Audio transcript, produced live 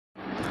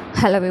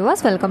Hello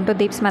viewers, welcome to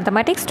Deep's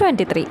Mathematics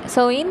 23.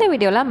 So இந்த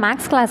வீடியோல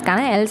maths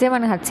கிளாஸ்க்கான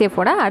LCM HCF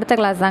ஓட அடுத்த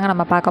கிளாஸ் தாங்க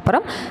நம்ம பார்க்க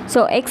போறோம்.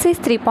 So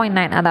exercise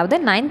 3.9 அதாவது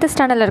 9th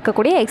ஸ்டாண்டர்ட்ல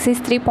இருக்கக்கூடிய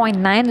exercise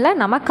 3.9ல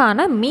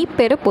நமக்கான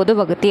மீப்பெரு பொது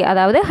வகுத்தி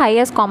அதாவது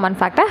highest common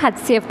factor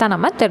HCF தான்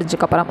நம்ம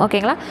தெரிஞ்சுக்க போறோம்.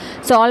 ஓகேங்களா?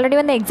 So ஆல்ரெடி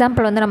வந்து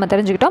எக்ஸாம்பிள் வந்து நம்ம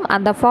தெரிஞ்சுக்கிட்டோம்.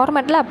 அந்த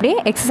ஃபார்மட்ல அப்படியே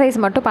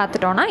எக்ஸசைஸ் மட்டும்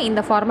பார்த்துட்டோம்னா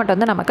இந்த ஃபார்மட்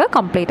வந்து நமக்கு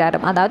கம்ப்ளீட்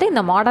ஆகும். அதாவது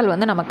இந்த மாடல்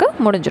வந்து நமக்கு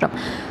முடிஞ்சிடும்.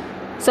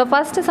 So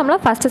first sumல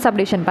first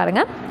subdivision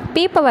பாருங்க.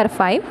 p power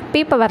 5,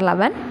 p power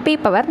 11, p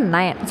power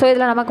 9. So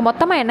இதில் நமக்கு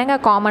மொத்தமாக என்னங்க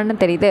காமன்னு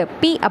தெரியுது,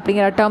 p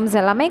அப்படிங்கிற டேர்ம்ஸ்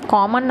எல்லாமே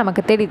காமன்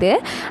நமக்கு தெரியுது.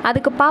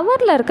 அதுக்கு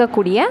பவரில்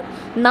இருக்கக்கூடிய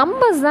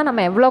நம்பர்ஸ் தான்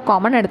நம்ம எவ்வளோ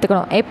காமன்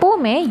எடுத்துக்கணும்.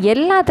 எப்போவுமே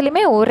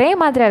எல்லாத்துலேயுமே ஒரே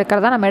மாதிரி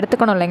இருக்கிறதா நம்ம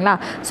எடுத்துக்கணும் இல்லைங்களா.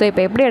 ஸோ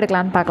இப்போ எப்படி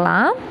எடுக்கலான்னு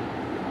பார்க்கலாம்.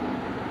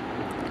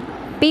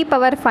 p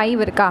power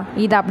 5 இருக்கா,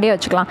 இதை அப்படியே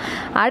வச்சுக்கலாம்.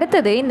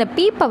 அடுத்தது இந்த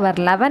p power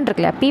 11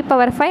 இருக்குல்ல, p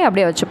power 5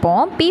 அப்படியே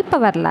வச்சுப்போம். p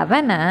power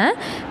 11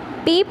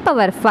 p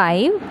power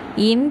 5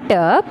 into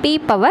p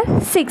power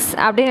 6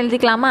 அப்படின்னு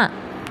எழுதிக்கலாமா.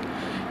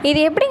 இது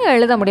எப்படிங்க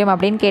எழுத முடியும்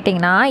அப்படின்னு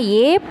கேட்டிங்கன்னா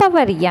a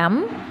power m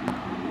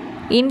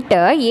into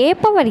a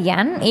power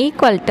n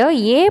equal to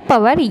a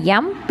power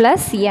m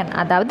plus n,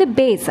 அதாவது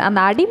பேஸ்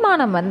அந்த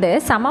அடிமானம் வந்து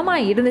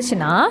சமமாக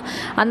இருந்துச்சுன்னா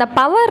அந்த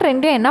பவர்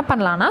ரெண்டும் என்ன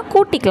பண்ணலான்னா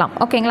கூட்டிக்கலாம்.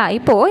 ஓகேங்களா.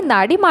 இப்போது இந்த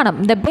அடிமானம்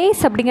இந்த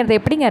பேஸ்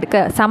அப்படிங்கிறது எப்படிங்க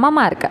இருக்குது,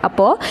 சமமாக இருக்குது.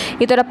 அப்போது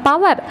இதோட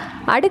பவர்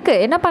அடுக்கு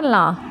என்ன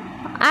பண்ணலாம்,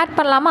 ஆட்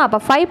பண்ணலாமா. அப்போ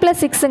 5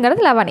 +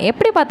 6ங்கிறது 11.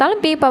 எப்படி பார்த்தாலும்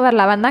p பவர்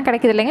 11 தான்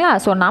கிடைக்குது இல்லைங்களா.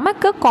 ஸோ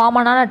நமக்கு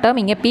காமனான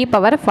டேர்ம் இங்கே p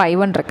பவர்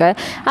 5ன்னு இருக்குது.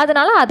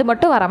 அதனால அது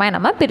மட்டும் வரமாய்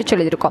நம்ம பிரித்து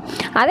எழுதியிருக்கோம்.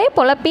 அதே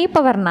போல் p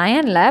பவர்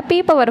 9ல்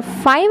p பவர்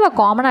 5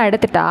 காமனாக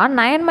எடுத்துட்டா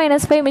 9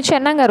 - 5 மிச்சம்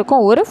என்னங்க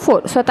இருக்கும், ஒரு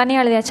 4. ஸோ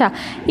தனியாக எழுதியாச்சா.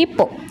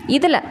 இப்போது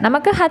இதில்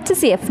நமக்கு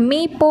HCF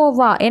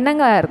மீப்போவா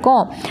என்னங்க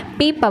இருக்கும்,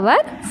 p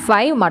பவர்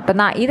 5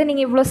 மட்டும்தான். இதை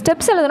நீங்கள் இவ்வளோ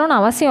ஸ்டெப்ஸ் எழுதணும்னு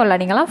அவசியம் இல்லை.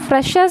 நீங்களாம்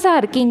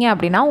ஃப்ரெஷர்ஸாக இருக்கீங்க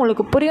அப்படின்னா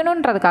உங்களுக்கு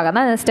புரியணுன்றதுக்காக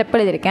தான் இந்த ஸ்டெப்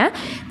எழுதியிருக்கேன்.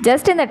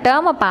 ஜஸ்ட் இந்த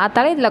டேர்மை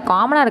பார்த்தாலே இதில்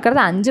காமனாக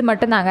இருக்கிறது 5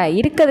 மட்டும்தாங்க.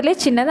 இருக்கிறதுலே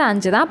சின்னது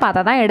 5 தான்.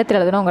 பார்த்தா தான் எடுத்து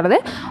எழுதணுங்கிறது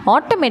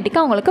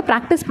ஆட்டோமேட்டிக்காக உங்களுக்கு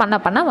ப்ராக்டிஸ்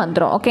பண்ண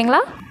வந்துடும்.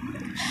 ஓகேங்களா.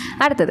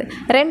 அடுத்தது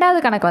ரெண்டாவது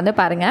கணக்கு வந்து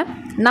பாருங்கள்.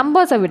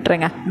 நம்பர்ஸை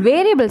விட்டுருங்க,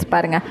 வேரியபிள்ஸ்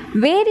பாருங்கள்.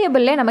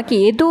 வேரியபிள்லே நமக்கு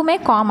எதுவுமே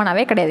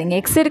காமனாகவே கிடையாது. இங்கே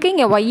எக்ஸ் இருக்குது,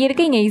 இங்கே ஒய்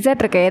இருக்குது, இங்கே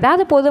இசட் இருக்குது.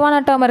 ஏதாவது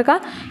பொதுவான டேர்ம் இருக்கா,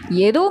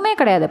 எதுவுமே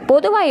கிடையாது.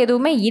 பொதுவாக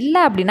எதுவுமே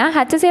இல்லை அப்படின்னா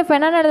HCF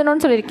என்னென்னு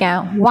எழுதணும்னு சொல்லியிருக்கேன்,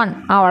 1.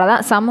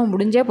 அவ்வளோதான், சம்மு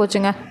முடிஞ்சே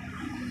போச்சுங்க.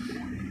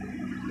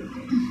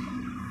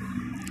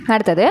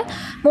 அடுத்தது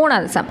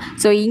மூணாவது சம்.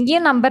 ஸோ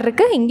இங்கேயும் நம்பர்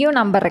இருக்குது, இங்கேயும்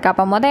நம்பர் இருக்குது.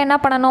 அப்போ என்ன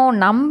பண்ணணும்,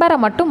 நம்பரை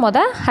மட்டும்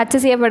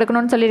HCF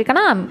எடுக்கணும்னு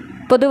சொல்லியிருக்கேன்னா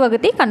பொது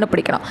வகுத்தி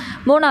கண்டுபிடிக்கணும்.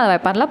 மூணாவது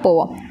வைப்பாரில்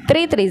போவோம்.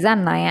 3 × 3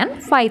 = 9,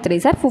 5 × 3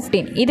 =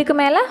 15. இதுக்கு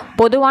மேலே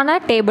பொதுவான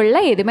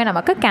டேபிளில் எதுவுமே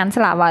நமக்கு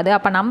கேன்சல் ஆகாது.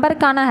 அப்போ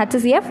நம்பருக்கான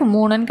HCF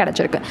 3ன்னு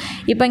கிடச்சிருக்கு.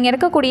 இப்போ இங்கே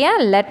இருக்கக்கூடிய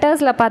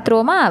லெட்டர்ஸில்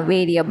பார்த்துருவோமா,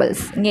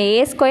 வேரியபிள்ஸ். இங்கே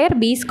a²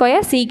 b²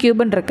 c³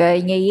 இருக்குது.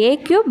 இங்கே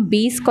a³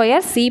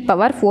 b² c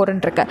பவர்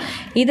 4ன்னு இருக்குது.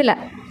 இதில்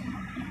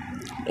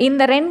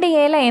இந்த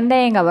 2aல எந்த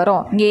எங்கே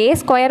வரும், இங்கே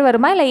a²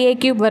 வருமா இல்லை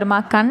a³ வருமா,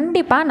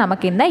 கண்டிப்பாக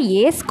நமக்கு இந்த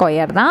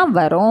a² தான்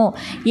வரும்.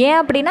 ஏன்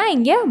அப்படின்னா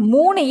இங்கே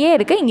 3a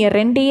இருக்குது, இங்கே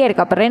 2a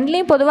இருக்குது. அப்போ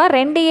ரெண்டுலேயும் பொதுவாக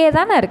 2a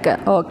தானே இருக்குது.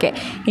 ஓகே,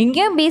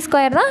 இங்கேயும்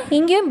b² தான்,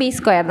 இங்கேயும்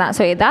b² தான்.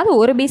 ஸோ ஏதாவது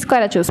ஒரு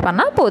b² சூஸ்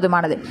பண்ணால்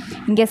போதுமானது.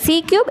 இங்கே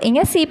c³,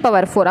 இங்கே c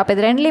பவர் 4. அப்போ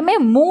இது ரெண்டுலேயுமே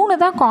 3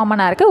 தான்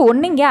காமனாக இருக்குது,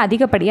 ஒன்று இங்கே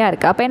அதிகப்படியாக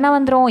இருக்குது. அப்போ என்ன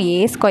வந்துடும்,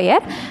 a²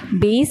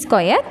 b²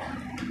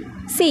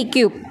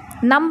 c³.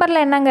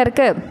 நம்பரில் என்னங்க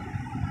இருக்குது,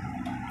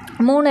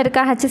 3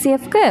 இருக்கா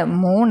HCFக்கு,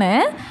 3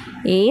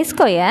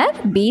 a²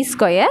 b²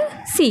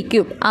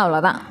 c³.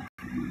 அவ்வளோதான்.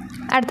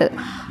 அடுத்தது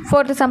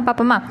ஃபோர்த்து சம்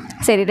பார்ப்போமா.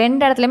 சரி,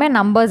 ரெண்டு இடத்துலையுமே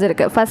நம்பர்ஸ்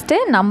இருக்குது. ஃபஸ்ட்டு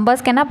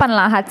நம்பர்ஸ்க்கு என்ன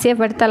பண்ணலாம், HCF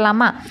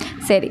எடுத்துடலாமா.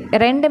 சரி,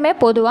 ரெண்டுமே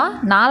பொதுவாக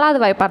 4வது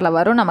வாய்ப்பாடில்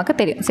வரும் நமக்கு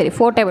தெரியும். சரி,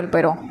 4 டேபிள்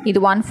போயிடும். இது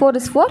 1 4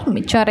 is 4,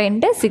 மிச்சம்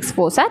 2, 6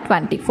 4 are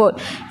 24.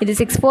 இது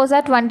 6 4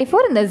 are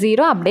 24, இந்த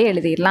 0 அப்படியே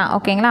எழுதிடலாம்.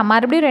 ஓகேங்களா.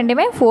 மறுபடியும்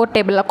ரெண்டுமே 4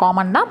 டேபிளில்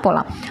காமன் தான்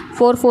போகலாம்.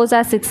 4 4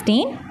 are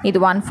 16, இது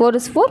 1 4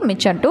 is 4,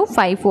 மிச்சம் 2,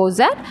 5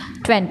 4 are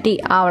 20.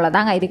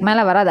 அவ்வளோதாங்க, இதுக்கு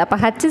மேலே வராது. அப்போ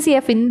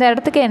HCF இந்த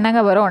இடத்துக்கு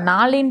என்னங்க வரும்,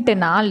 4 ×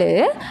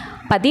 4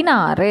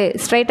 16.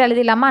 ஸ்ட்ரைட்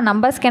எழுதிடலாமா.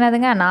 நம்பர்ஸ்க்கு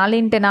என்னதுங்க, 4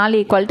 ×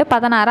 4 =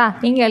 16.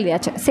 இங்கே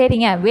எழுதியாச்சு.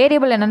 சரிங்க,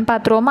 வேரியபிள் என்னென்னு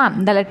பார்த்துருவோமா.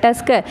 இந்த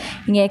லெட்டர்ஸ்க்கு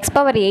இங்கே x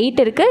பவர் 8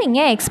 இருக்குது,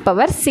 இங்கே x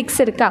பவர் 6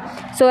 இருக்கா.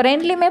 ஸோ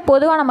ரெண்டுலேயுமே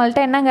பொதுவாக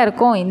நம்மள்ட்ட என்னங்க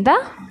இருக்கும், இந்த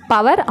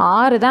பவர்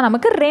 6 தான்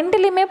நமக்கு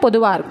ரெண்டுலேயுமே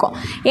பொதுவாக இருக்கும்.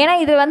 ஏன்னா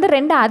இது வந்து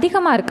 2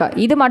 அதிகமாக இருக்கு.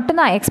 இது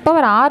மட்டும்தான் x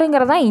பவர்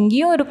 6ங்கிறது தான்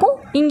இங்கேயும் இருக்கும்,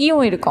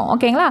 இங்கேயும் இருக்கும்.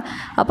 ஓகேங்களா.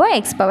 அப்போ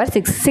x பவர்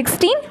 6,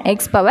 16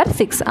 x பவர்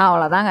 6.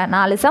 அவ்வளோதாங்க,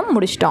 4 சம்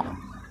முடிச்சிட்டோம்.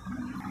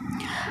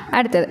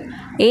 அடுத்தது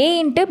a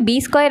 × b²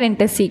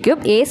 × c³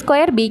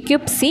 a² b³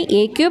 c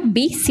a³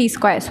 b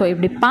c². So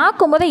இப்படி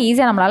பார்க்கும்போது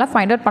ஈஸியாக நம்மளால்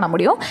ஃபைண்ட் அவுட் பண்ண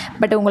முடியும்.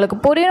 பட் உங்களுக்கு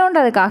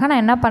புரியணுன்றதுக்காக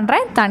நான் என்ன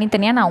பண்ணுறேன்,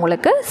 தனித்தனியாக நான்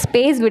உங்களுக்கு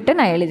ஸ்பேஸ் விட்டு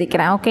நான்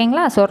எழுதிக்கிறேன்.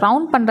 ஓகேங்களா. ஸோ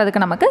ரவுண்ட்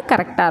பண்ணுறதுக்கு நமக்கு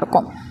கரெக்டாக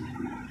இருக்கும்.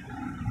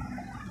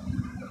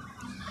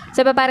 ஸோ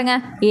இப்போ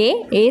பாருங்கள்,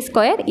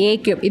 a²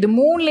 a³ இது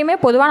மூணுலேயுமே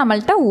பொதுவாக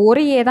நம்மள்கிட்ட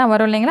ஒரு a தான்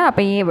வரும் இல்லைங்களா.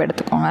 அப்போ a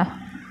எடுத்துக்கோங்க.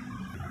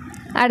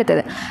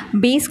 அடுத்தது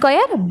b²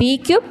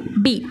 b³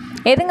 b.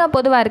 எதுங்க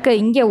பொதுவாக இருக்குது?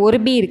 இங்கே ஒரு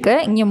பி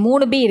இருக்குது, இங்கே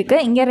 3 பி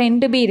இருக்குது, இங்கே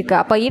 2 பி இருக்குது.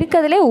 அப்போ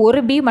இருக்கிறதுலே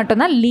ஒரு பி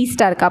மட்டும்தான்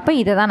லீஸ்ட்டாக இருக்குது. அப்போ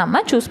இதை தான்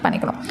நம்ம சூஸ்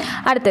பண்ணிக்கணும்.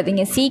 அடுத்தது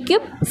இங்கே சி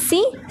கியூப்,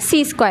 சி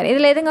ஸ்கொயர்.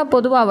 இதில் எதுங்க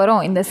பொதுவாக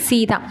வரும்? இந்த சி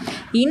தான்.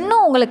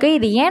 இன்னும் உங்களுக்கு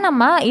இது ஏன்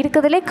நம்ம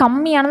இருக்கிறதுலே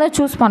கம்மியானதை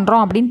சூஸ்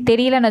பண்ணுறோம் அப்படின்னு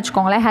தெரியலன்னு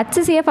வச்சுக்கோங்களேன்.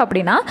 ஹச்சிசிஎஃப்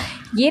அப்படின்னா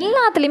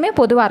எல்லாத்துலேயுமே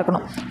பொதுவாக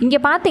இருக்கணும். இங்கே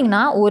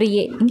பார்த்தீங்கன்னா ஒரு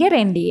ஏ, இங்கே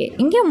 2 ஏ,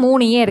 இங்கே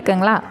 3 ஏ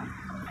இருக்குங்களா?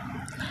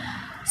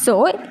 ஸோ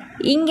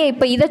இங்கே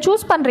இப்போ இதை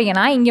சூஸ்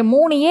பண்ணுறீங்கன்னா இங்கே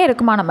 3 ஏ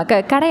இருக்குமா? நமக்கு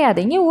கிடையாது,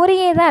 இங்கே ஒரு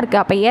ஏ தான்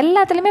இருக்குது. அப்போ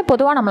எல்லாத்துலேயுமே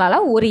பொதுவாக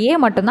நம்மளால் ஒரு ஏ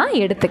மட்டும்தான்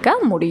எடுத்துக்க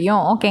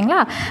முடியும். ஓகேங்களா?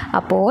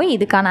 அப்போது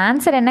இதுக்கான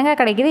ஆன்சர் என்னங்க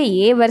கிடைக்கிது?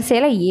 ஏ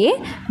வரிசையில் ஏ,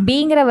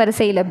 பிங்கிற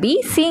வரிசையில் பி,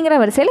 சிங்கிற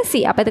வரிசையில்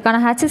சி. அப்போ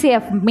இதுக்கான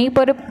ஹச்சிசிஎஃப்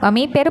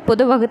மீப்பெரு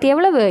பொது வகுத்தி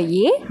எவ்வளவு?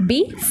 ஏ,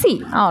 பி, சி.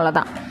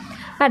 அவ்வளோதான்.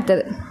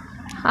 அடுத்தது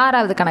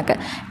 6வது கணக்கு.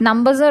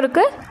 நம்பர்ஸும்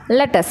இருக்குது,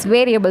 லெட்டர்ஸ்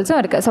வேரியபிள்ஸும்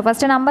இருக்குது. ஸோ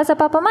ஃபஸ்ட்டு நம்பர்ஸை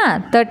பார்ப்போமா?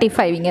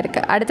 35 இங்கே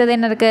இருக்குது. அடுத்தது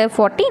என்ன இருக்குது?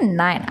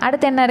 49.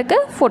 அடுத்து என்ன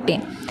இருக்குது?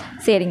 14.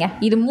 சரிங்க,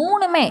 இது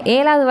 3மே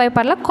 7வது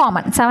வாய்ப்பாடில்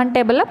காமன், 7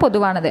 டேபிளில்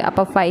பொதுவானது.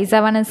 அப்போ 5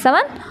 7 is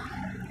 7,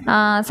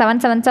 7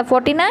 7 is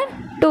 49,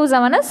 2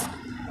 7 is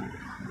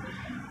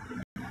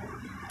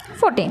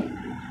 14.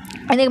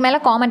 இதுக்கு மேலே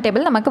காமன்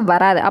டேபிள் நமக்கு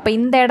வராது. அப்போ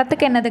இந்த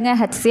இடத்துக்கு என்னதுங்க?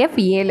 ஹச்சிசிஎஃப்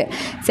 7.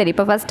 சரி,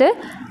 இப்போ ஃபஸ்ட்டு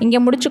இங்கே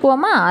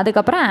முடிச்சுக்குவோமா?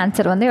 அதுக்கப்புறம்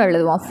ஆன்சர் வந்து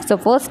எழுதுவோம். ஸோ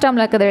ஃபர்ஸ்ட்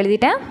டேர்மில் இருக்கிறத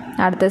எழுதிட்டேன்,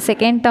 அடுத்தது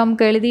செகண்ட்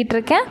டேர்முக்கு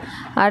எழுதிட்டுருக்கேன்,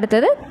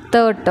 அடுத்தது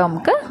தேர்ட்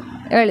டேர்முக்கு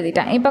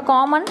எழுதிட்டேன். இப்போ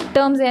காமன்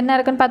டேர்ம்ஸ் என்ன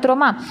இருக்குன்னு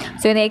பார்த்துருவோமா?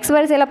 ஸோ இந்த எக்ஸ்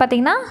வரிசையில்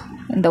பார்த்திங்கன்னா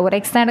இந்த ஒரு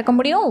எக்ஸ் தான் எடுக்க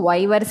முடியும்,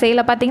 ஒய்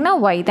வரிசையில் பார்த்திங்கன்னா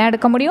ஒய் தான்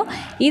எடுக்க முடியும்,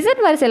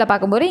 இசட் வரிசையில்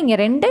பார்க்கும்போது இங்கே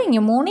 2,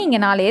 இங்கே 3, இங்கே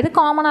 4 எது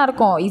காமனாக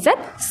இருக்கும்?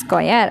 Z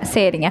square.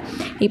 சரிங்க,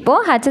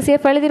 இப்போது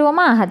ஹச்சிசிஎஃப்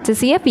எழுதிடுவோமா?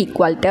 ஹச்சிசிஎஃப்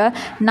ஈக்குவல் டு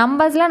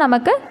நம்பர்ஸில்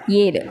நமக்கு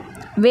 7,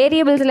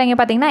 வேரியபிள்ஸில் இங்கே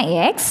பார்த்திங்கன்னா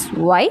எக்ஸ்,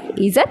 ஒய்,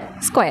 இசட்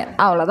ஸ்கொயர்.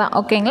 அவ்வளோதான்.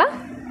 ஓகேங்களா?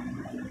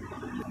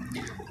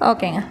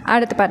 ஓகேங்க,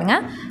 அடுத்து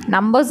பாருங்கள்,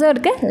 நம்பர்ஸும்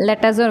இருக்குது,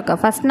 லெட்டர்ஸும்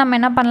இருக்குது. ஃபஸ்ட் நம்ம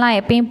என்ன பண்ணலாம்?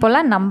 எப்பயும்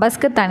போல்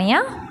நம்பர்ஸ்க்கு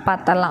தனியாக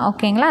பார்த்துடலாம்.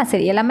 ஓகேங்களா?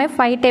 சரி, எல்லாமே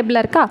 5 டேபிளில்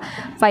இருக்கா?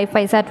 5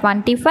 5s are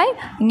 25,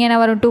 இங்கே என்ன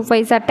வரும்? 2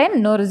 5s are 10,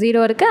 இன்னொரு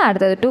 0 இருக்குது,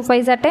 அடுத்தது 2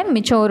 5s are 10,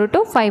 மிச்சம் ஒரு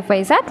 2, 5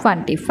 5s are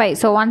 25.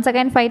 So once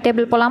again 5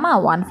 table போகலாமா?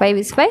 1 5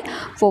 is 5,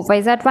 4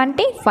 5s are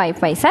 20, 5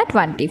 5s are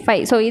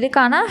 25. So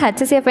இதுக்கான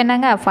ஹச்சிசிஎஃப்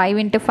என்னங்க? 5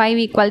 ×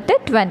 5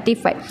 =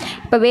 25.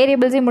 இப்போ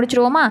வேரியபிள்ஸையும்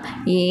முடிச்சிருவோமா?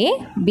 ஏ,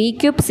 B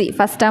cube, C.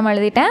 First term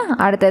எழுதிட்டேன்,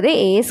 அடுத்தது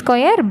ஏ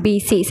ஸ்கொயர்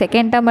பிசி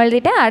செகண்ட் டேர்ம்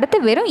எழுதிட்டேன், அடுத்து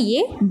வெறும் ஏ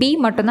பி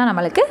மட்டும்தான்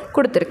நம்மளுக்கு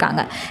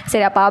கொடுத்துருக்காங்க.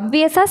 சரி, அப்போ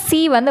அப்வியஸாக சி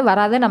வந்து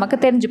வராது நமக்கு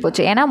தெரிஞ்சு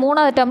போச்சு. ஏன்னா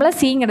 3வது டேர்மில்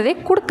சிங்கிறதே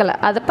கொடுக்கல,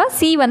 அதப்போ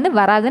சி வந்து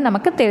வராது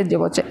நமக்கு தெரிஞ்சு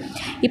போச்சு.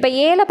 இப்போ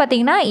ஏல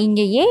பார்த்தீங்கன்னா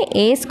இங்கே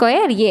ஏ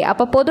ஸ்கொயர் ஏ.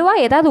 அப்போ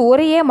பொதுவாக ஏதாவது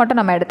ஒரு ஏ மட்டும்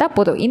நம்ம எடுத்தால்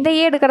போதும். இந்த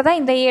ஏ எடுக்கிறதா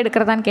இந்த ஏ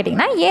எடுக்கிறதான்னு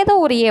கேட்டிங்கன்னா ஏதோ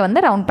ஒரு ஏ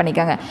வந்து ரவுண்ட்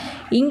பண்ணிக்கோங்க.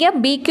 இங்கே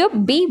பி கியூப்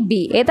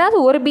பி ஏதாவது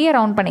ஒரு பியை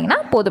ரவுண்ட் பண்ணிங்கன்னா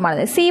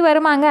போதுமானது. சி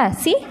வருமாங்க?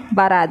 சி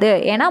வராது,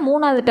 ஏன்னா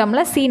 3வது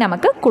டேர்மில் சி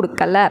நமக்கு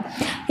கொடுக்கல.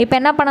 இப்போ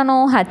என்ன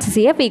பண்ணணும்?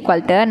 ஹச்சிசிஎஃப்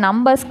ஈக்குவல் டு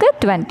நம்பர்ஸ்க்கு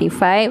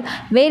 25,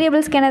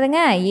 வேரியபிள்ஸ்க்கு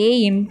என்னதுங்க? A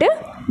into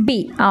B.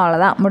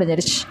 அவ்வளோதான்,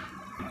 முடிஞ்சிருச்சு.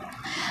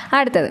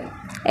 அடுத்தது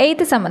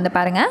 8th சம் வந்து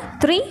பாருங்கள்,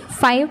 3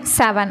 5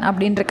 7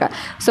 அப்படின்ட்டுருக்கு.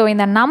 ஸோ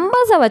இந்த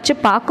நம்பர்ஸை வச்சு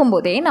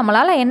பார்க்கும்போதே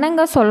நம்மளால்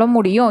என்னங்க சொல்ல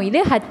முடியும்? இது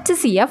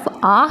ஹச்சிசிஎஃப்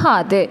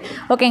ஆகாது.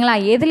 ஓகேங்களா?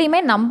 எதுலேயுமே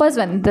நம்பர்ஸ்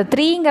வந்து இந்த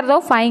 3ங்கிறதோ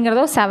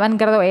 5ங்கிறதோ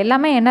 7ங்கிறதோ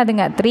எல்லாமே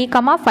என்னதுங்க? 3,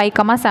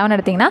 5, 7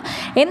 எடுத்திங்கன்னா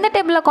எந்த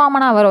டேபிளில்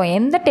காமனாக வரும்?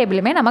 எந்த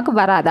டேபிளுமே நமக்கு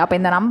வராது. அப்போ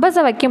இந்த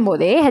நம்பர்ஸை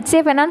வைக்கும்போதே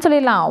ஹச்சிசிஎஃப் என்னன்னு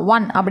சொல்லிடலாம்?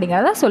 1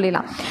 அப்படிங்கிறத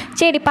சொல்லிடலாம்.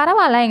 சரி,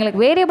 பரவாயில்ல,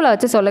 எங்களுக்கு வேரியபிளை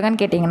வச்சு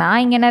சொல்லுங்கன்னு கேட்டிங்கன்னா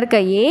இங்கே என்ன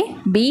இருக்குது? ஏ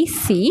B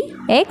C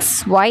X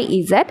Y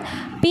Z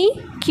B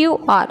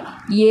QR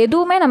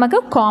எதுவுமே நமக்கு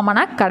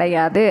காமனாக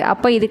கிடையாது.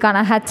 அப்போ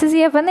இதுக்கான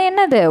ஹச்சிசிஎஃப் வந்து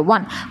என்னது?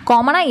 1.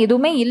 காமனாக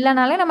எதுவுமே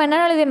இல்லைனாலே நம்ம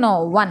என்ன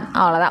எழுதிடணும்? 1.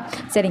 அவ்வளோதான்.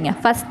 சரிங்க,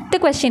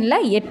 ஃபஸ்ட்டு கொஸ்டினில்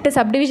 8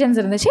 சப்டிவிஷன்ஸ்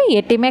இருந்துச்சு,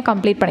 8யுமே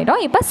கம்ப்ளீட்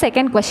பண்ணிட்டோம். இப்போ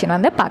செகண்ட் கொஸ்டின்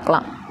வந்து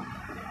பார்க்கலாம்.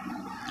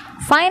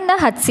 ஃபைண்ட் த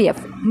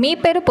ஹச்சிஎஃப்,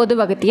 மீப்பெரு பொது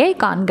வகுத்தியை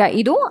காண்க.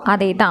 இதுவும்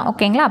அதே தான்.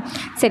 ஓகேங்களா?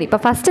 சரி, இப்போ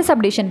ஃபஸ்ட்டு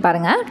சப்டிவிஷன்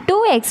பாருங்கள்.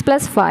 2x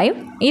 + 5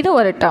 இது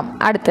ஒரு டேர்ம்,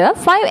 அடுத்து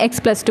 5x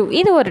 + 2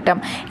 இது ஒரு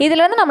டேர்ம்.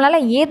 இதில் வந்து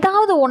நம்மளால்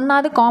ஏதாவது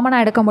ஒன்றாவது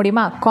காமனாக எடுக்க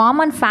முடியுமா?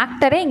 காமன்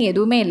ஃபேக்டரே இங்கே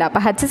எதுவுமே இல்லை.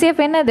 அப்போ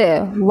ஹச்சிசிஎஃப் என்னது?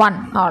 1.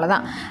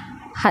 அவ்வளோதான்.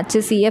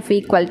 HCF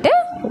ஈக்குவல் டு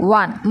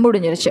 1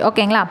 முடிஞ்சிருச்சு.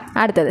 ஓகேங்களா?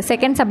 அடுத்தது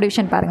செகண்ட்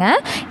சப்டிவிஷன் பாருங்கள்.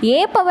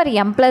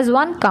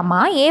 a⁻m+1,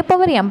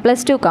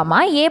 a⁻m+2,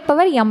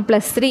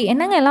 a⁻m+3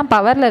 என்னங்க எல்லாம்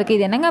பவரில் இருக்குது.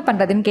 இது என்னங்க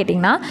பண்ணுறதுன்னு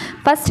கேட்டிங்கன்னா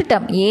ஃபஸ்ட்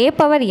டேர்ம்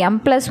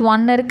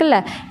a⁻m+1 இருக்குல்ல,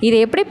 இதை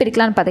எப்படி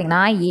பிரிக்கலான்னு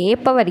பார்த்தீங்கன்னா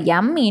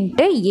a⁻m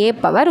 ×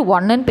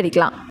 a⁻1ன்னு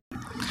பிரிக்கலாம்.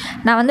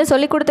 நான் வந்து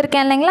சொல்லி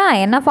கொடுத்துருக்கேன் இல்லைங்களா?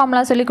 என்ன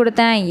ஃபார்முலா சொல்லி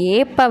கொடுத்தேன்?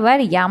 a⁻m ×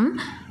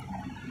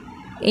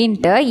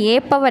 a⁻n =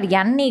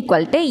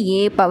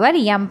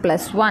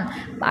 a⁻m+1.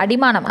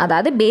 அடிமானம்,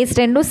 அதாவது பேஸ்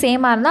ரெண்டும்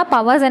சேமாக இருந்தால்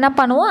பவர்ஸ் என்ன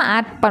பண்ணுவோம்?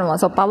 ஆட் பண்ணுவோம்.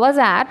 ஸோ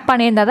பவர்ஸை ஆட்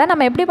பண்ணியிருந்தால் தான்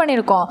நம்ம எப்படி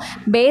பண்ணியிருக்கோம்?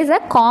 பேஸை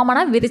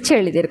காமனாக விரித்து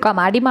எழுதியிருக்கோம்,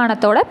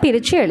 அடிமானத்தோடு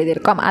பிரித்து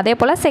எழுதியிருக்கோம். அதே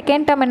போல்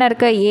செகண்ட் டேர்ம் என்ன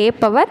இருக்குது?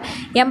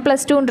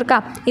 a⁻m+2 இருக்கா,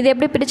 இது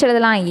எப்படி பிரித்து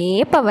எழுதலாம்?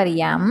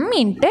 a⁻m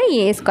 ×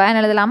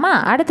 a² எழுதலாமா?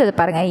 அடுத்தது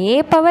பாருங்கள்,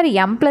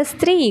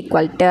 a⁻m+3 =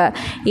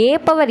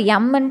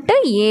 a⁻m ×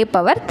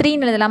 a⁻3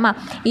 எழுதலாமா?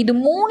 இது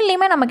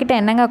மூணுலேயுமே நம்மக்கிட்ட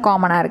என்னங்க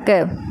காமனாக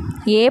இருக்குது?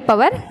 a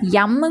பவர்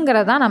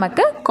mங்கிறது தான்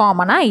நமக்கு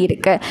காமனாக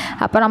இருக்குது.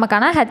 அப்போ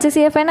நமக்கான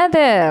HCF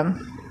என்னது?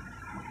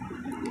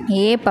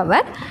 a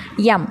power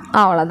m.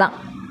 அவ்வளோதான்.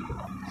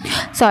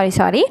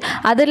 சாரி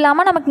அது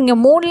இல்லாமல் நமக்கு இங்கே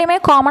மூணுலேயுமே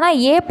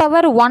காமனாக a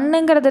பவர்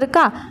 1ங்கிறது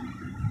இருக்கா?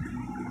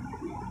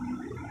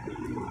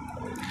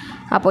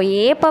 அப்போது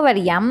a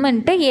power m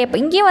into a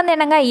இங்கேயும் வந்து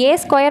என்னங்க a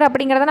ஸ்கொயர்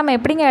அப்படிங்கிறத நம்ம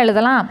எப்படிங்க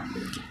எழுதலாம்?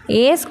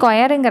 a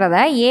ஸ்கொயருங்கிறத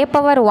a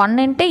power 1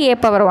 into a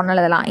power 1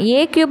 எழுதலாம்.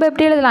 a கியூப்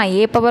எப்படி எழுதலாம்?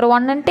 a power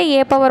 1 into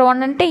a power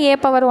 1 into a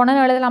power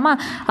 1 எழுதலாமா?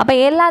 அப்போ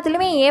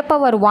எல்லாத்துலேயுமே a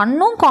பவர்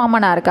 1ம்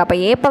காமனாக இருக்குது. அப்போ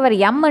a power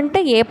m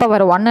into a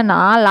power 1னா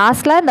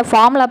லாஸ்ட்டில் இந்த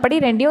ஃபார்முலா படி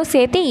ரெண்டையும்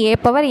சேர்த்து a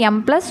பவர் m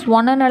ப்ளஸ்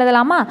 1ன்னு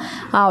எழுதலாமா?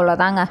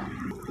 அவ்வளோதாங்க.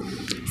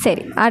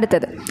 சரி,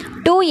 அடுத்தது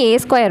 2a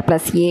square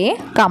plus a,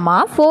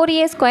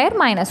 4a square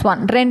minus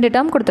 1 2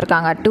 term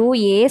கொடுத்துருக்காங்க.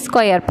 2a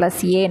ஸ்கொயர் ப்ளஸ்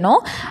ஏனோ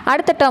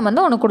அடுத்த டேர்ம்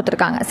வந்து ஒன்று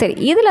கொடுத்துருக்காங்க. சரி,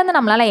 இதுலேருந்து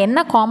நம்மளால்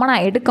என்ன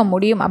காமனாக எடுக்க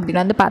முடியும்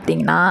அப்படின்னு வந்து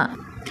பார்த்தீங்கன்னா,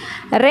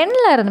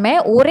 ரெண்டில் இருந்துமே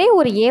ஒரே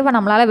ஒரு ஏவை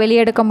நம்மளால்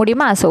வெளியே எடுக்க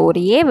முடியுமா? ஸோ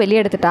ஒரு ஏ வெளியே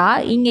எடுத்துட்டா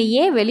இங்கே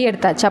ஏ வெளியே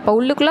எடுத்தாச்சு. அப்போ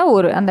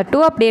உள்ளுக்குள்ளே அந்த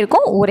 2 அப்படியே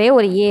இருக்கும், ஒரே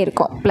ஒரு ஏ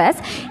இருக்கும்.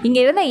 ப்ளஸ்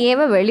இங்கே இருந்த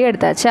ஏவை வெளியே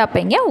எடுத்தாச்சு, அப்போ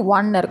இங்கே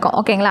 1 இருக்கும்.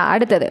 ஓகேங்களா?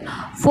 அடுத்தது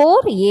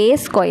 4a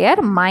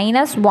ஸ்கொயர்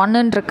மைனஸ்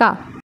 1ன்னு இருக்கா?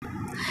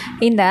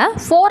 இந்த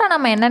 4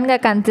 நம்ம என்னங்க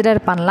கன்சிடர்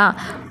பண்ணலாம்?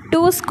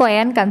 2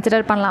 ஸ்கொயர்னு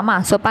கன்சிடர் பண்ணலாமா?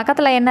 ஸோ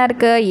பக்கத்தில் என்ன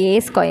இருக்குது? a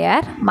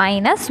square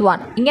minus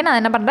 1. இங்கே நான்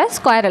என்ன பண்ணுறேன்?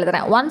 ஸ்கொயர்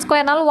எழுதுறேன். 1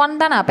 ஸ்கொயர்னாலும் 1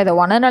 தானே. அப்போ இதை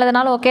 1ன்னு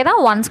எழுதினாலும் ஓகே தான்,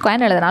 1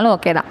 ஸ்கொயர்னு எழுதினாலும்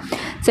ஓகே தான்.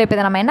 ஸோ இப்போ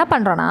இதை நம்ம என்ன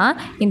பண்ணுறோன்னா,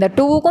 இந்த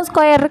 2க்கும்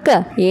ஸ்கொயர்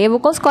இருக்குது,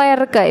 ஏவுக்கும்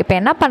ஸ்கொயர் இருக்குது. இப்போ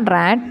என்ன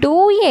பண்ணுறேன்?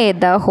 2a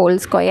the whole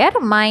square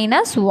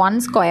minus 1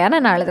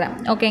 ஸ்கொயர்னு நான் எழுதுறேன்.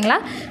 ஓகேங்களா?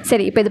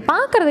 சரி, இப்போ இது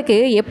பார்க்குறதுக்கு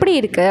எப்படி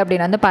இருக்குது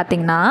அப்படின்னு வந்து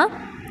பார்த்திங்கன்னா,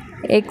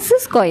 X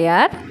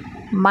square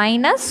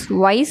minus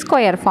Y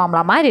square formula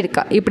மாதிரி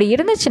இருக்கா? இப்படி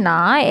இருந்துச்சுன்னா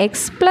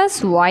X plus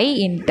Y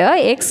into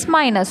X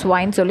minus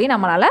ஒய்ன்னு சொல்லி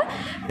நம்மளால்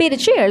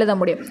பிரித்து எழுத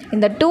முடியும்.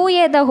 இந்த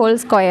 2a the whole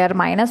square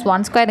minus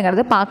 1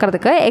 ஸ்கொயருங்கிறது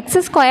பார்க்குறதுக்கு X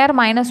square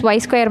minus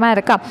Y square மாதிரி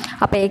இருக்கா?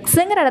 அப்போ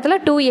எக்ஸுங்கிற இடத்துல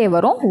 2a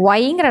வரும்,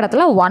 ஒய்ங்கிற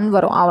இடத்துல 1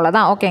 வரும்.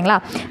 அவ்வளோதான். ஓகேங்களா?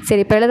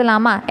 சரி, இப்போ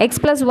எழுதலாமா?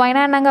 எக்ஸ் ப்ளஸ்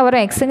ஒய்னா என்னங்க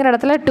வரும்? எக்ஸுங்கிற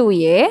இடத்துல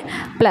 2a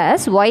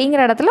ப்ளஸ்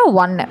ஒய்ங்கிற இடத்துல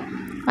 1.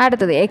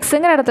 அடுத்தது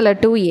எக்ஸுங்கிற இடத்துல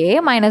 2a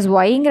மைனஸ்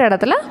ஒய்ங்கிற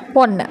இடத்துல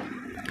 1.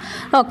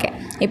 ஓகே,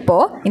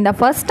 இப்போது இந்த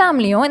ஃபர்ஸ்ட்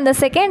டேர்ம்லேயும் இந்த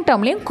செகண்ட்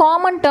டேர்ம்லேயும்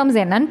காமன் டேர்ம்ஸ்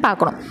என்னன்னு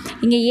பார்க்கணும்.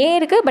 இங்கே ஏ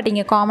இருக்குது, பட்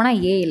இங்கே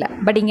காமனாக ஏ இல்லை.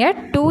 பட் இங்கே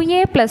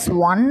 2a ப்ளஸ்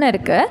 1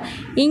 இருக்குது,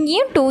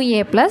 இங்கேயும்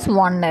 2a ப்ளஸ்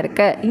 1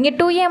 இருக்குது. இங்கே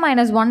 2a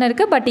மைனஸ் 1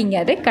 இருக்குது, பட் இங்கே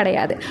அது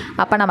கிடையாது.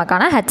 அப்போ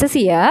நமக்கான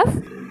HCF,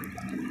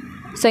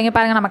 ஸோ இங்கே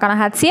பாருங்கள், நமக்கான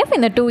HCF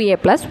இந்த 2a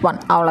ப்ளஸ் 1.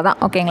 அவ்வளோதான்.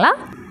 ஓகேங்களா?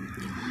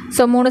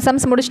 So 3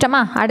 sums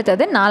முடிச்சிட்டோமா?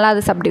 அடுத்தது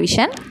 4வது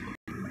சப்டிவிஷன்.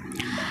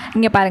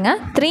 இங்கே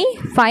பாருங்கள், 3,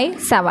 5,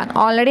 7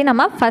 ஆல்ரெடி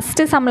நம்ம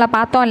ஃபஸ்ட்டு சம்மில்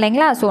பார்த்தோம்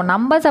இல்லைங்களா? ஸோ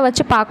நம்பர்ஸை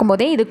வச்சு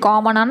பார்க்கும்போதே இது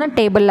காமனான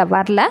டேபிளில்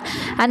வரல.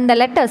 அந்த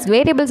லெட்டர்ஸ்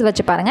வேரியபிள்ஸ்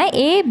வச்சு பாருங்கள்,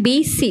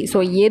 ABC. ஸோ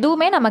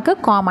எதுவுமே நமக்கு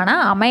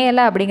காமனாக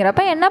அமையலை.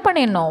 அப்படிங்கிறப்ப என்ன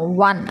பண்ணிடணும்?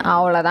 1.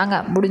 அவ்வளோதாங்க,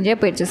 முடிஞ்சே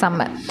போயிடுச்சு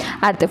சம்மு.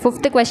 அடுத்து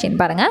 5th கொஸ்டின்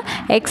பாருங்கள்,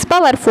 X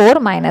power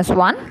 4 minus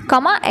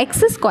 1,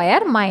 X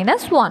square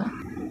minus 1.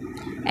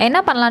 என்ன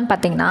பண்ணலான்னு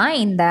பார்த்தீங்கன்னா,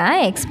 இந்த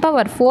எக்ஸ்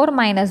பவர் 4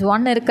 மைனஸ்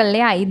 1 இருக்கு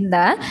இல்லையா? இந்த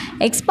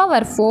எக்ஸ்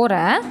பவர்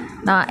 4-ஐ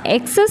நான்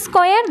X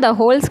square the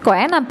whole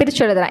square நான்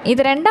பிரித்து எழுதுகிறேன்.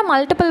 இது ரெண்டும்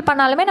மல்டிபிள்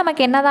பண்ணாலுமே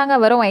நமக்கு என்ன தாங்க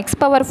வரும்? எக்ஸ்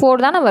பவர்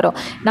 4 தானே வரும்.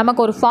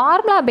 நமக்கு ஒரு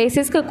ஃபார்முலா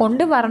பேசிஸ்க்கு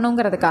கொண்டு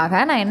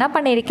வரணுங்கிறதுக்காக நான் என்ன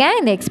பண்ணியிருக்கேன்?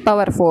 இந்த X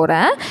power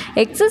 4-ஐ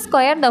X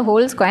square the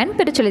whole ஸ்கொயர்னு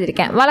பிரித்து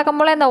எழுதியிருக்கேன். வழக்கம்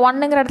போல் இந்த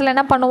 1ங்கிற இடத்துல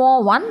என்ன பண்ணுவோம்?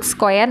 1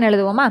 ஸ்கொயர்னு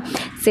எழுதுவோமா?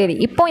 சரி,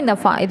 இப்போ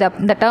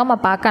இந்த டேர்மை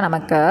பார்க்க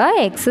நமக்கு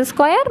X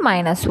square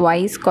minus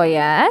Y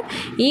square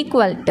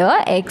equal to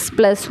X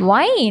plus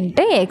Y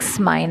into X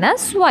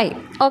minus Y.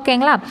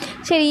 ஓகேங்களா?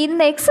 சரி,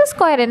 இந்த எக்ஸ்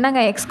ஸ்கொயர் என்னங்க?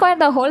 எக்ஸ் ஸ்கொயர்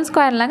த ஹோல்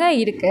ஸ்கொயர்லங்க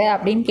இருக்குது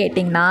அப்படின்னு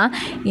கேட்டிங்கன்னா,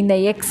 இந்த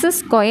எக்ஸ்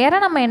ஸ்கொயரை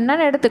நம்ம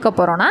என்னென்னு எடுத்துக்க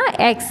போகிறோன்னா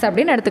எக்ஸ்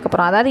அப்படின்னு எடுத்துக்க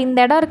போகிறோம். அதாவது இந்த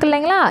இடம் இருக்குது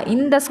இல்லைங்களா?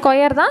 இந்த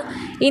ஸ்கொயர் தான்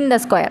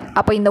இந்த ஸ்கொயர்.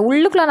 அப்போ இந்த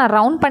உள்ளுக்குள்ளே நான்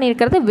ரவுண்ட்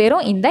பண்ணியிருக்கிறது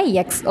வெறும் இந்த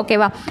எக்ஸ்.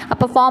 ஓகேவா?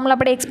 அப்போ ஃபார்முலா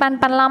அப்படி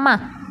எக்ஸ்பேண்ட் பண்ணலாமா?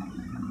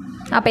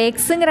 அப்போ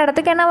எக்ஸுங்கிற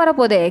இடத்துக்கு என்ன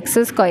வரப்போகுது?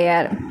 எக்ஸ்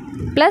ஸ்கொயர்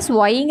ப்ளஸ்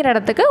ஒய்ங்கிற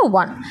இடத்துக்கு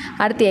 1.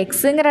 அடுத்து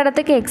எக்ஸுங்கிற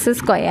இடத்துக்கு எக்ஸ்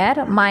ஸ்கொயர்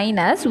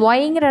மைனஸ்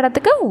ஒய்ங்கிற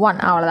இடத்துக்கு 1.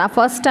 அவ்வளோதான்.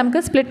 First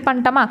டேர்முக்கு split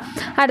பண்ணிட்டோமா?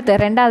 அடுத்து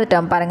 2வது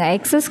டேர்ம் பாருங்கள்,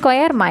 X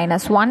square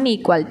minus 1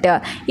 equal to,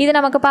 இது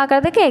நமக்கு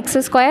பார்க்குறதுக்கு X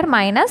square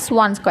minus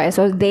 1 square.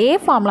 So இதே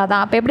ஃபார்முலா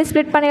தான். அப்போ எப்படி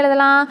ஸ்ப்ளிட் பண்ணி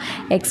எழுதலாம்?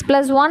 X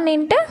plus 1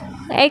 into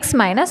X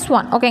minus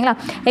 1. ஓகேங்களா?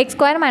 X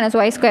square minus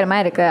Y square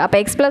மாதிரி இருக்குது. அப்போ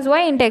X plus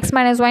Y into X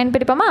minus ஒய்ன்னு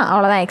பிரிப்போமா?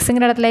 அவ்வளோதான்.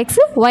 எக்ஸுங்கிற இடத்துல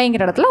எக்ஸ்,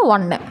 ஒய்ங்கிற இடத்துல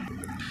 1.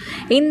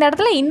 இந்த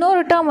இடத்துல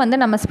இன்னொரு டேர்ம் வந்து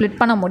நம்ம ஸ்ப்ளிட்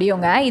பண்ண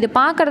முடியுங்க. இது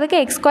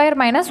பார்க்குறதுக்கு X square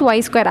minus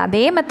Y square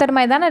அதே மெத்தட்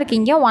மாதிரி தானே இருக்குது.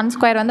 இங்கே 1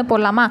 ஸ்கொயர் வந்து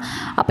போடலாமா?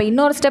 அப்போ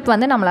இன்னொரு ஸ்டெப்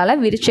வந்து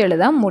நம்மளால் விரிச்சு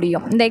எழுத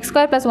முடியும். இந்த எக்ஸ்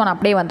ஸ்கொயர் ப்ளஸ் 1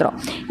 அப்படியே வந்துடும்.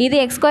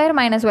 இது X square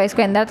minus Y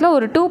square, இந்த இடத்துல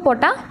ஒரு 2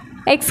 போட்டால்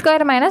எக்ஸ்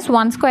ஸ்கொயர் மைனஸ்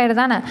 1 ஸ்கொயர்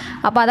தானே.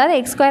 அப்போ அதாவது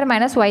X square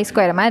minus Y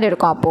square மாதிரி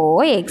இருக்கும்.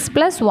 அப்போது X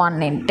plus 1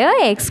 into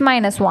X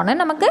minus 1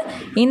 நமக்கு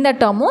இந்த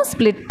டேர்மும்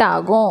ஸ்ப்ளிட்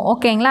ஆகும்.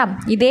 ஓகேங்களா?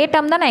 இதே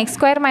டேர்ம் தான் எக்ஸ்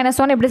ஸ்கொயர்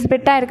மைனஸ் 1 இப்படி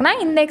ஸ்ப்ளிட் ஆகிருக்குன்னா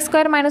இந்த எக்ஸ்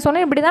ஸ்கொயர் மைனஸ்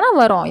 1 இப்படி தானே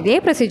வரும். இதே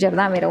ப்ரொசீஜர்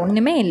தான், வேறு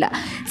ஒன்றுமே இல்லை.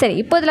 சரி,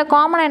 இப்போ இதில்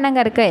காமனாக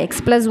என்னங்க இருக்குது?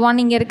 எக்ஸ் ப்ளஸ் 1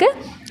 இங்கே இருக்குது,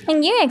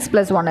 இங்கேயும் x +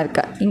 1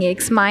 இருக்குது, இங்கே x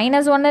 -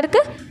 1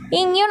 இருக்குது,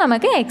 இங்கேயும்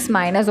நமக்கு x -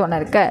 1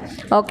 இருக்குது.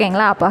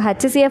 ஓகேங்களா? அப்போ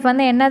HCF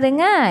வந்து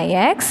என்னதுங்க?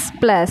 x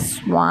 +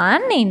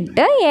 1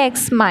 × x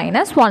 -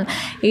 1.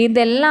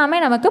 இது எல்லாமே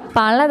நமக்கு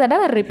பல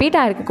தடவை ரிப்பீட்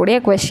ஆகிருக்கக்கூடிய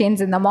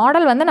கொஷின்ஸ். இந்த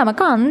மாடல் வந்து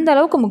நமக்கு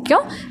அந்தளவுக்கு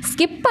முக்கியம்,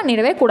 ஸ்கிப்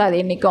பண்ணிடவே கூடாது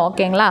என்றைக்கும்.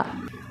 ஓகேங்களா?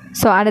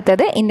 ஸோ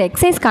அடுத்தது இந்த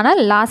எக்ஸசைஸ்க்கான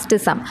last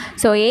some.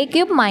 So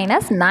a³ -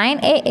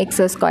 9ax²,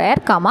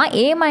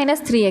 a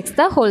 - 3x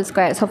the whole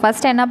square. So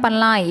first என்ன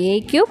பண்ணலாம்?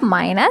 a³ -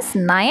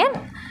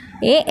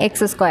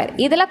 9ax².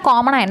 இதில்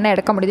காமனாக என்ன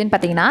எடுக்க முடியுதுன்னு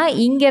பார்த்தீங்கன்னா,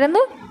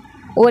 இங்கேருந்து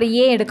ஒரு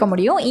a எடுக்க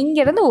முடியும்,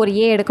 இங்கேருந்து ஒரு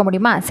a எடுக்க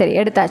முடியுமா? சரி,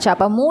 எடுத்தாச்சு.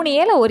 அப்போ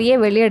 3aல ஒரு a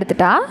வெளியே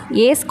எடுத்துட்டா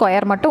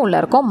a² மட்டும் உள்ளே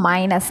இருக்கும்,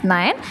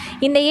 -9.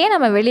 இந்த a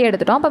நம்ம வெளியே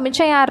எடுத்துட்டோம், அப்போ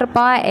மிச்சம் யார்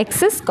இருப்பா?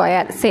 x².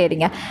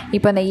 சரிங்க.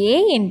 இப்போ இந்த a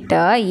 ×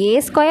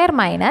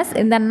 a²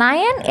 - இந்த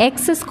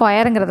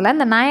 9x²ங்கிறதுல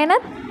இந்த 9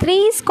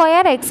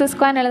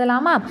 3²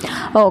 எழுதலாமா?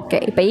 ஓகே.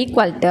 இப்போ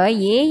ஈக்குவல் டு a ×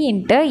 a²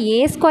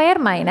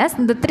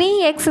 - இந்த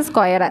 3x²,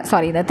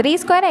 சாரி இந்த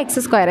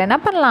 3² என்ன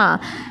பண்ணலாம்?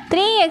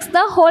 3x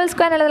the whole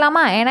square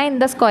எழுதலாமா? ஏன்னா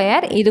இந்த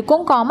ஸ்கொயர் இதுக்கும்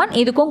காமன்,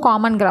 இதுக்கும்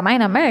காமன்கிற மாதிரி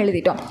நம்ம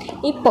எழுதிட்டோம்.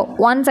 இப்போ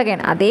ஒன்ஸ்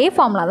அகைன் அதே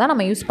ஃபார்முலா தான்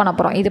நம்ம யூஸ் பண்ண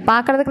போகிறோம். இது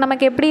பார்க்குறதுக்கு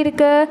நமக்கு எப்படி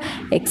இருக்குது?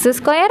 x²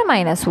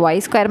 -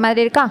 y²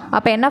 மாதிரி இருக்கா?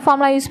 அப்போ என்ன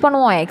ஃபார்முலா யூஸ்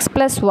பண்ணுவோம்? x +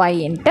 y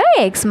 ×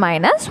 x -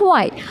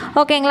 y.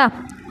 ஓகேங்களா?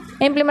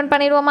 இம்ப்ளிமெண்ட்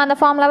பண்ணிடுவோமா அந்த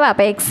ஃபார்முலாவை?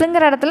 அப்போ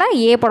எக்ஸுங்கிற இடத்துல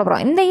ஏ போட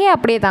போகிறோம். இந்த ஏ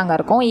அப்படியே தாங்க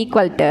இருக்கும்,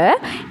 ஈக்குவல் டு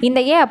இந்த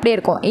ஏ அப்படியே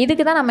இருக்கும்.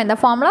 இதுக்கு தான் நம்ம இந்த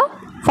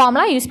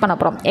ஃபார்முலா யூஸ் பண்ண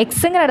போகிறோம்.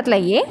 எக்ஸுங்கிற இடத்துல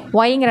ஏ,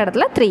 ஒய்ங்கிற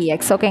இடத்துல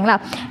 3x. ஓகேங்களா?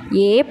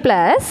 a +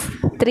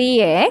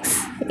 3x,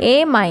 a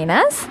 -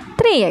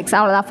 3x.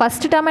 அவ்வளோதான்.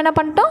 ஃபஸ்ட்டு டேர்ம் என்ன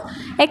பண்ணிட்டோம்?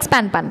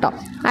 எக்ஸ்பேண்ட் பண்ணிட்டோம்.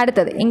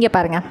 அடுத்தது இங்கே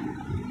பாருங்கள்,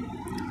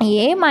 a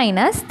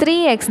 -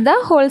 3x the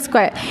whole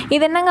square.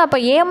 இது என்னங்க? அப்போ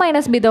a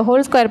 - b the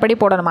whole square படி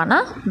போடணுமானா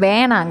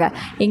வேணாங்க.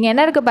 இங்கே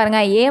என்ன இருக்குது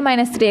பாருங்கள், a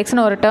 -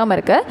 3xன்னு ஒரு டேர்ம்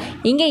இருக்குது,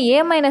 இங்கே a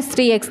 -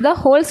 3x the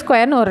whole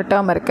squareன்னு ஒரு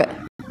டேர்ம் இருக்குது.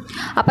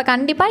 அப்போ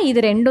கண்டிப்பாக இது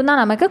ரெண்டும்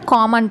தான் நமக்கு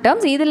காமன்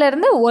டேர்ம்ஸ்.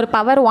 இதிலேருந்து ஒரு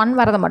பவர் 1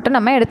 வரதை மட்டும்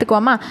நம்ம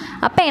எடுத்துக்குவோமா?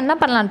 அப்போ என்ன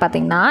பண்ணலான்னு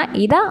பார்த்தீங்கன்னா,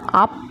 இதை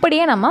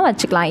அப்படியே நம்ம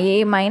வச்சுக்கலாம், a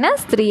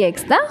 -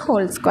 3x the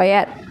whole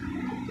square.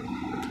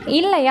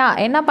 இல்லையா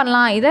என்ன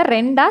பண்ணலாம்? இதை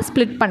ரெண்டாக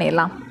ஸ்ப்ளிட்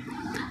பண்ணிடலாம்.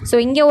 ஸோ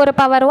இங்கே ஒரு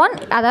பவர் 1,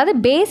 அதாவது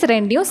பேஸ்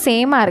ரெண்டையும்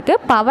சேமாக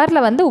இருக்குது, பவரில்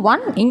வந்து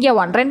 1, இங்கே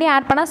 1, ரெண்டையும்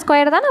ஆட் பண்ணால்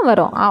ஸ்கொயர் தானே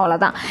வரும்.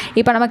 அவ்வளோதான்.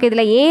 இப்போ நமக்கு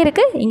இதில் a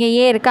இருக்குது, இங்கே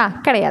a இருக்கா?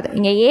 கிடையாது.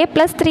 இங்கே a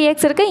 + 3x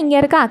இருக்குது, இங்கே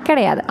இருக்கா?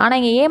 கிடையாது. ஆனால்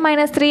இங்கே a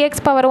 -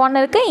 3x பவர் 1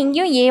 இருக்குது,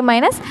 இங்கேயும்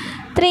a -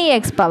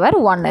 3x பவர்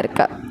 1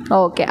 இருக்குது.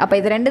 ஓகே. அப்போ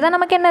இது ரெண்டு தான்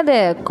நமக்கு என்னது?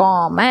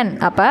 காமன்.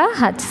 அப்போ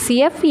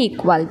HCF =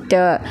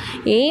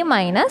 a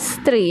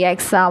 - 3x.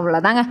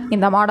 அவ்வளோதாங்க.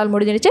 இந்த மாடல்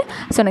முடிஞ்சிடுச்சு.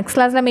 ஸோ நெக்ஸ்ட்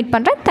கிளாஸில் மீட்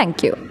பண்ணுறேன்.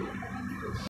 தேங்க்யூ.